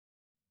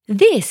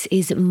This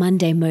is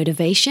Monday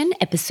Motivation,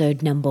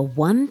 episode number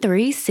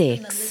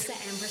 136.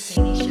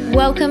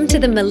 Welcome to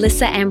the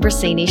Melissa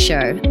Ambrosini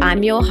Show.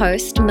 I'm your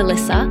host,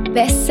 Melissa,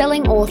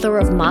 best-selling author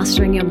of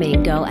Mastering Your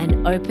Mean Girl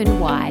and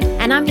Open Wide,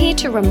 and I'm here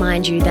to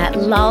remind you that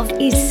love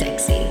is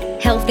sexy,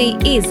 healthy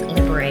is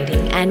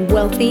liberating, and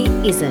wealthy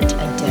isn't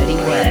a dirty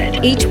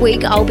word. Each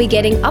week, I'll be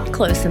getting up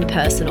close and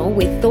personal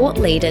with thought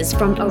leaders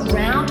from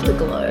around the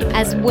globe,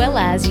 as well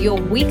as your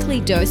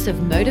weekly dose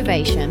of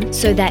motivation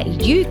so that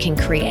you can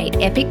create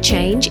epic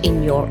change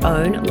in your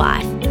own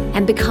life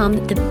and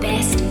become the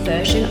best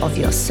version of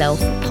yourself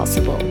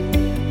possible.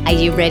 Are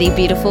you ready,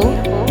 beautiful?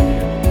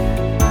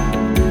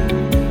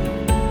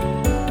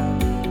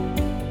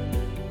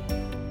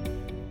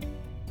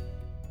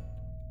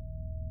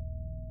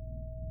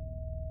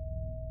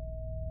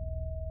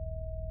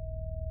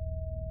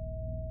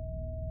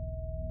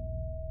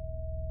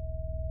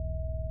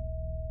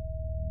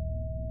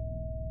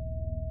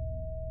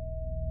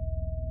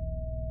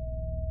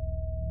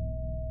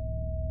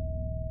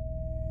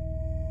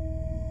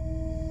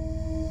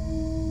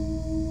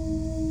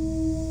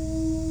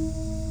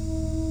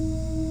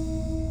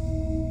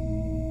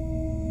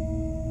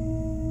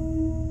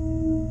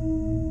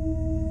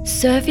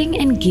 Serving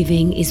and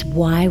giving is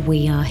why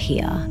we are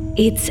here.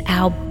 It's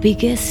our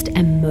biggest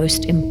and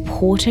most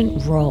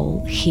important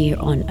role here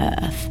on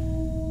Earth.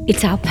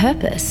 It's our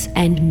purpose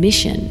and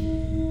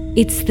mission.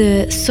 It's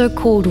the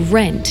so-called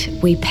rent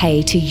we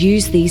pay to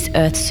use these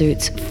Earth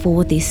suits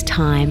for this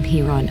time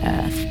here on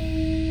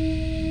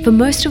Earth. For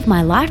most of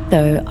my life,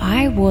 though,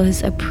 I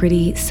was a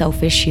pretty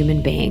selfish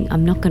human being.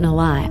 I'm not gonna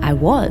lie, I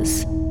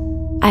was.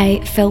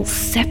 I felt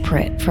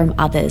separate from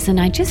others and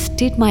I just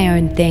did my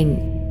own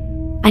thing.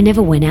 I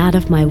never went out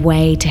of my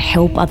way to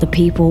help other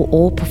people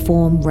or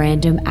perform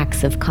random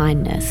acts of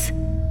kindness.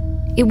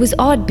 It was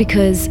odd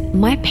because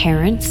my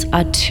parents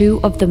are two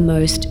of the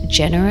most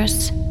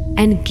generous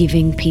and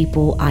giving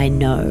people I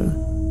know.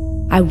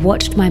 I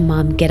watched my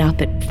mum get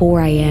up at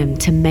 4 a.m.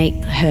 to make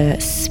her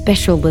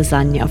special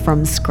lasagna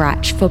from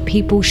scratch for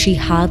people she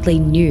hardly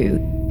knew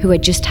who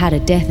had just had a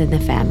death in the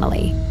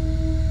family.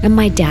 And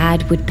my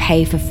dad would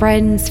pay for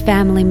friends,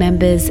 family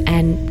members,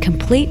 and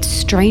complete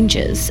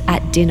strangers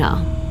at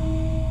dinner.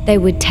 They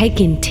would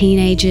take in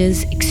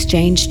teenagers,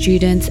 exchange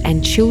students,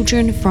 and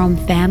children from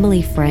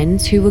family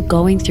friends who were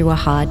going through a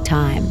hard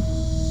time.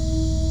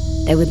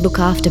 They would look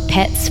after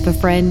pets for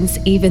friends,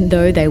 even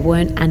though they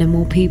weren't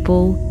animal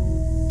people.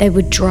 They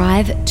would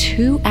drive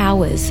 2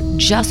 hours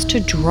just to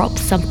drop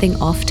something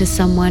off to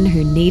someone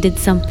who needed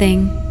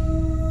something.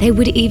 They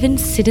would even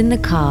sit in the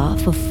car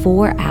for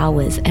 4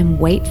 hours and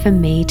wait for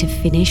me to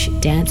finish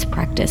dance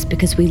practice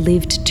because we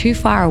lived too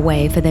far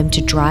away for them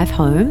to drive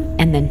home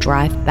and then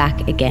drive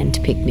back again to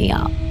pick me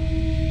up.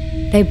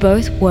 They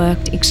both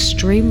worked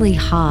extremely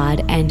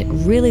hard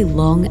and really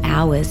long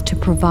hours to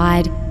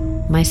provide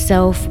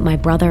myself, my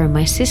brother, and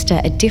my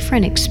sister a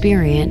different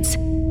experience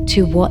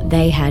to what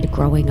they had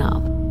growing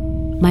up.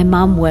 My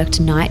mum worked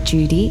night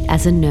duty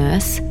as a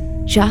nurse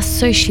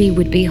just so she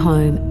would be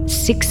home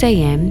 6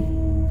 a.m.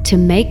 to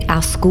make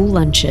our school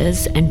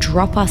lunches and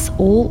drop us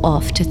all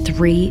off to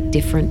 3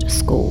 different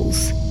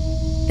schools.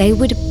 They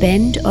would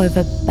bend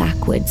over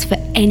backwards for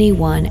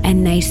anyone,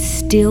 and they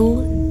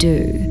still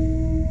do.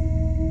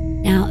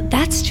 Now,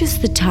 that's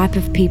just the type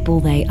of people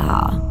they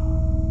are.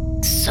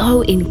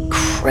 So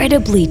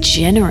incredibly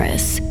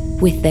generous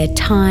with their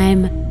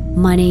time,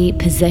 money,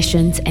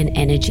 possessions, and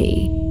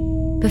energy.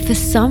 But for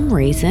some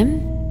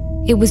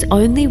reason, it was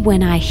only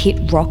when I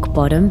hit rock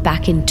bottom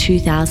back in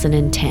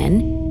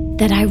 2010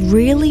 that I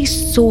really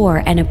saw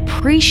and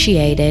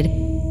appreciated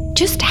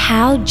just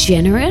how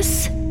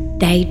generous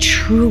they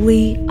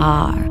truly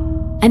are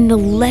and the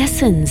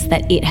lessons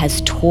that it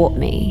has taught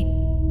me.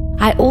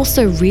 I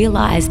also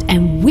realized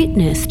and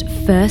witnessed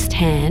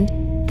firsthand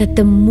that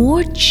the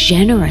more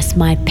generous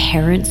my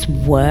parents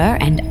were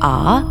and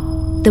are,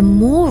 the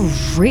more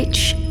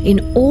rich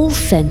in all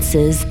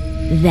senses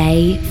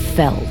they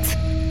felt.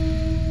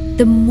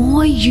 The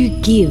more you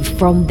give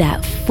from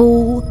that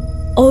full,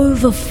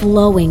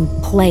 overflowing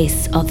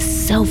place of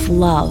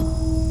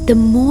self-love, the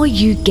more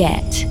you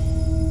get.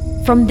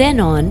 From then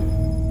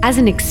on, as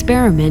an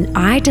experiment,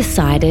 I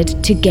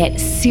decided to get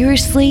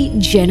seriously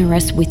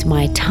generous with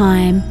my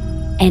time,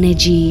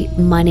 energy,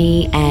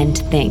 money, and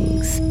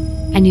things.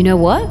 And you know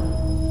what?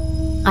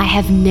 I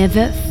have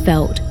never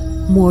felt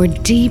more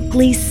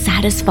deeply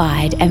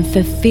satisfied and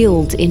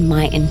fulfilled in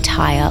my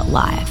entire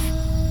life.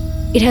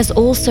 It has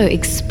also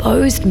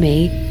exposed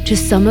me to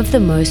some of the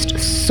most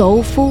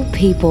soulful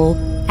people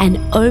and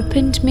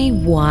opened me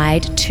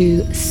wide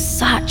to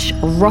such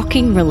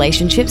rocking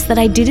relationships that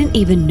I didn't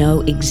even know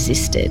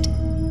existed.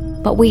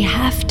 But we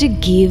have to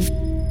give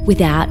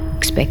without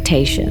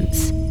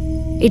expectations.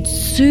 It's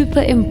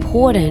super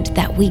important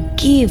that we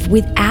give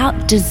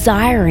without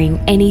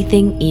desiring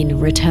anything in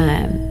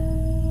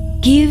return.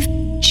 Give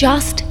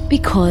just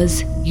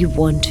because you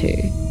want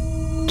to.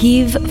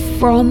 Give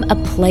from a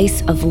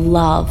place of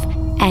love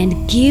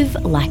and give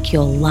like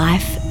your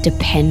life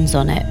depends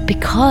on it,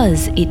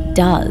 because it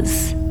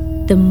does.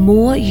 The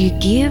more you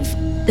give,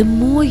 the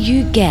more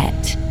you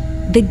get.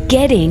 The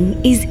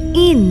getting is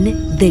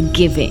in the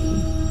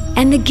giving.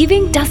 And the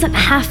giving doesn't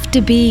have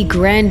to be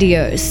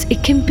grandiose.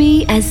 It can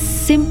be as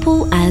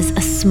simple as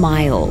a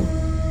smile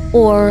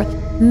or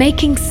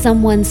making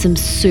someone some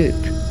soup.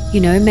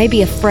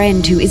 Maybe a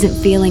friend who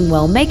isn't feeling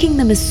well, making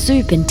them a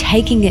soup and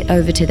taking it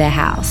over to their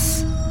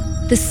house.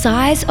 The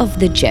size of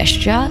the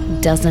gesture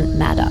doesn't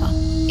matter.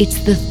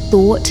 It's the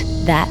thought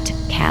that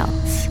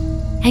counts.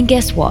 And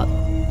guess what?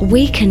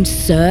 We can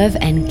serve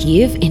and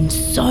give in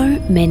so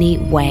many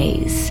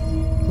ways.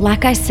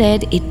 Like I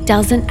said, it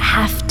doesn't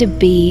have to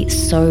be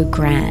so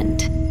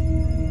grand.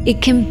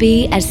 It can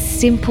be as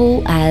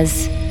simple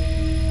as,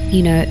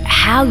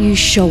 how you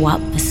show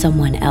up for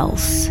someone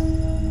else.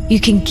 You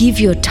can give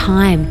your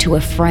time to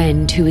a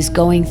friend who is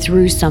going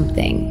through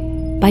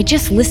something by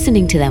just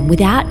listening to them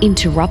without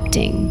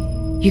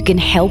interrupting. You can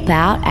help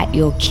out at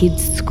your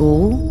kid's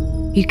school.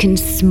 You can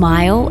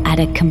smile at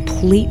a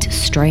complete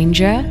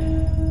stranger.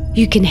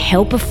 You can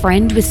help a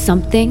friend with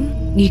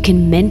something. You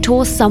can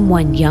mentor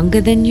someone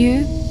younger than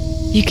you.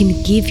 You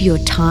can give your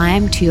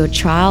time to your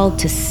child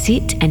to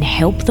sit and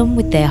help them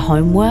with their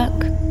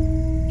homework.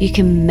 You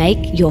can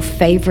make your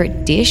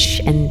favorite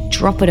dish and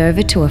drop it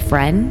over to a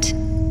friend.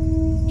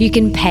 You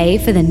can pay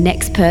for the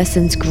next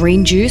person's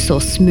green juice or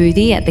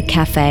smoothie at the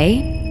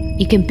cafe.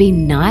 You can be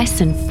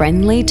nice and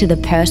friendly to the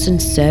person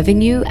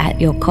serving you at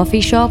your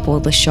coffee shop or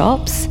the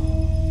shops.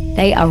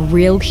 They are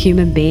real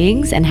human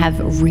beings and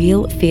have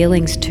real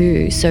feelings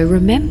too, so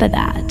remember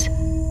that.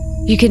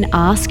 You can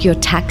ask your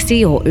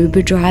taxi or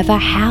Uber driver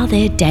how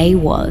their day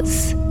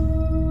was.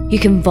 You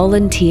can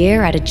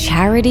volunteer at a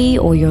charity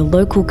or your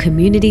local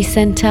community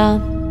centre.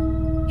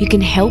 You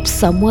can help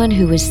someone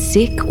who is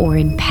sick or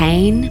in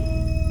pain.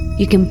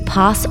 You can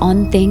pass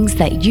on things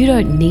that you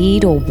don't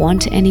need or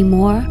want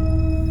anymore.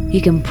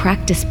 You can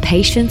practice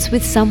patience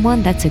with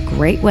someone. That's a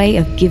great way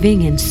of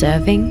giving and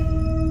serving.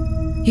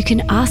 You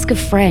can ask a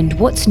friend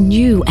what's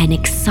new and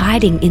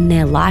exciting in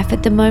their life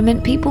at the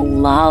moment. People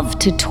love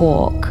to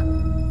talk.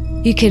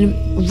 You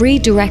can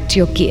redirect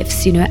your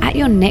gifts, at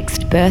your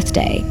next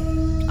birthday.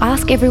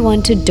 Ask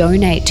everyone to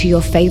donate to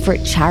your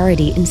favorite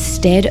charity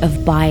instead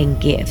of buying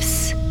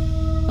gifts.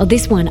 Well,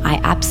 this one I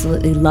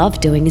absolutely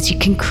love doing is you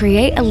can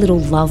create a little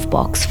love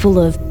box full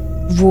of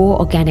raw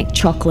organic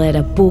chocolate,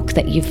 a book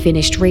that you've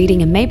finished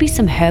reading, and maybe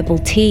some herbal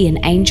tea and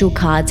angel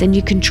cards, and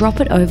you can drop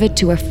it over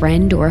to a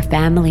friend or a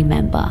family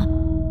member.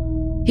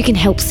 You can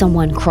help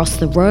someone cross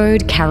the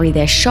road, carry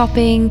their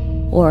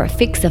shopping, or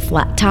fix a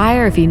flat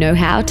tire if you know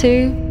how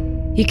to.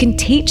 You can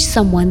teach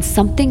someone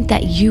something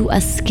that you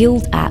are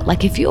skilled at,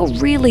 like if you're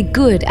really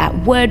good at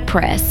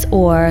WordPress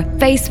or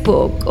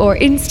Facebook or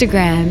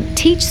Instagram,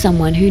 teach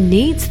someone who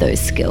needs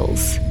those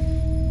skills.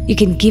 You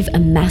can give a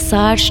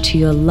massage to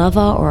your lover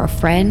or a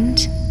friend.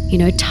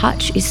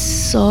 Touch is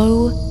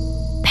so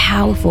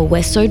powerful.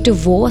 We're so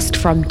divorced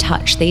from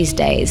touch these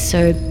days,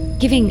 so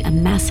giving a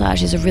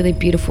massage is a really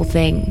beautiful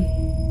thing.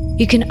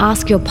 You can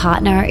ask your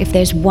partner, if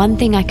there's one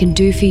thing I can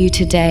do for you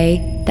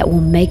today that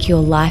will make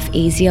your life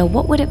easier,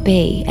 what would it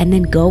be? And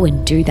then go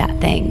and do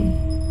that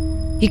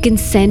thing. You can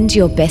send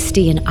your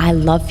bestie an I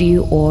love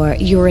you or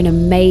you're an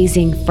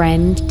amazing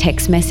friend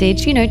text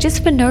message,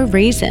 just for no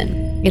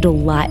reason. It'll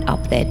light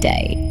up their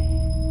day.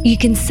 You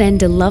can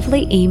send a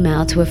lovely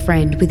email to a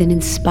friend with an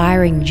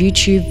inspiring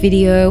YouTube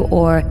video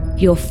or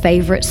your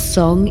favorite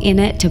song in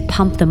it to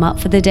pump them up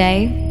for the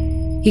day.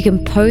 You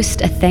can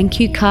post a thank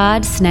you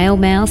card, snail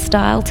mail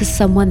style, to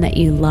someone that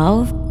you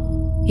love.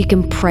 You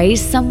can praise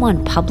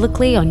someone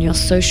publicly on your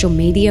social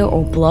media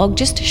or blog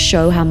just to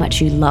show how much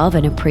you love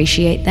and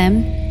appreciate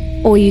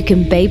them. Or you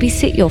can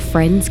babysit your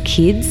friends'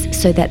 kids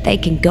so that they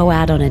can go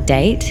out on a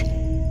date.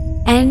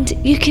 And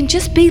you can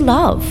just be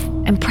love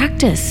and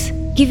practice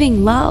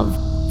giving love.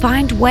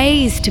 Find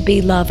ways to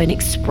be love and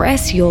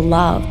express your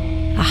love.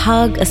 A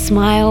hug, a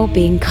smile,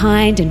 being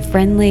kind and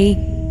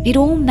friendly. It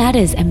all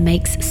matters and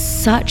makes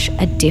such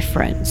a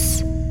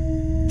difference.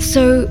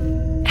 So,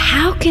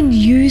 how can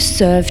you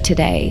serve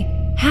today?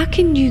 How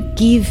can you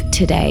give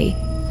today?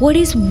 What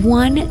is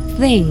one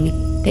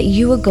thing that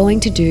you are going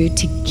to do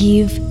to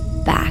give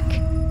back?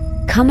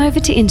 Come over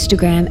to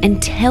Instagram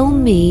and tell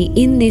me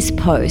in this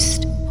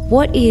post,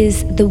 what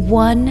is the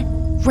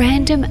one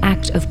random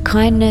act of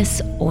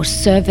kindness or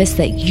service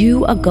that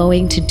you are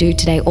going to do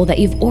today or that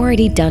you've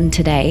already done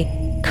today?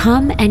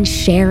 Come and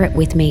share it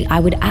with me. I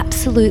would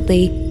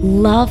absolutely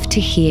love to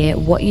hear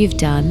what you've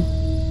done.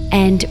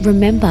 And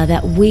remember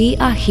that we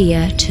are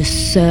here to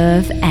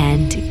serve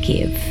and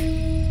give.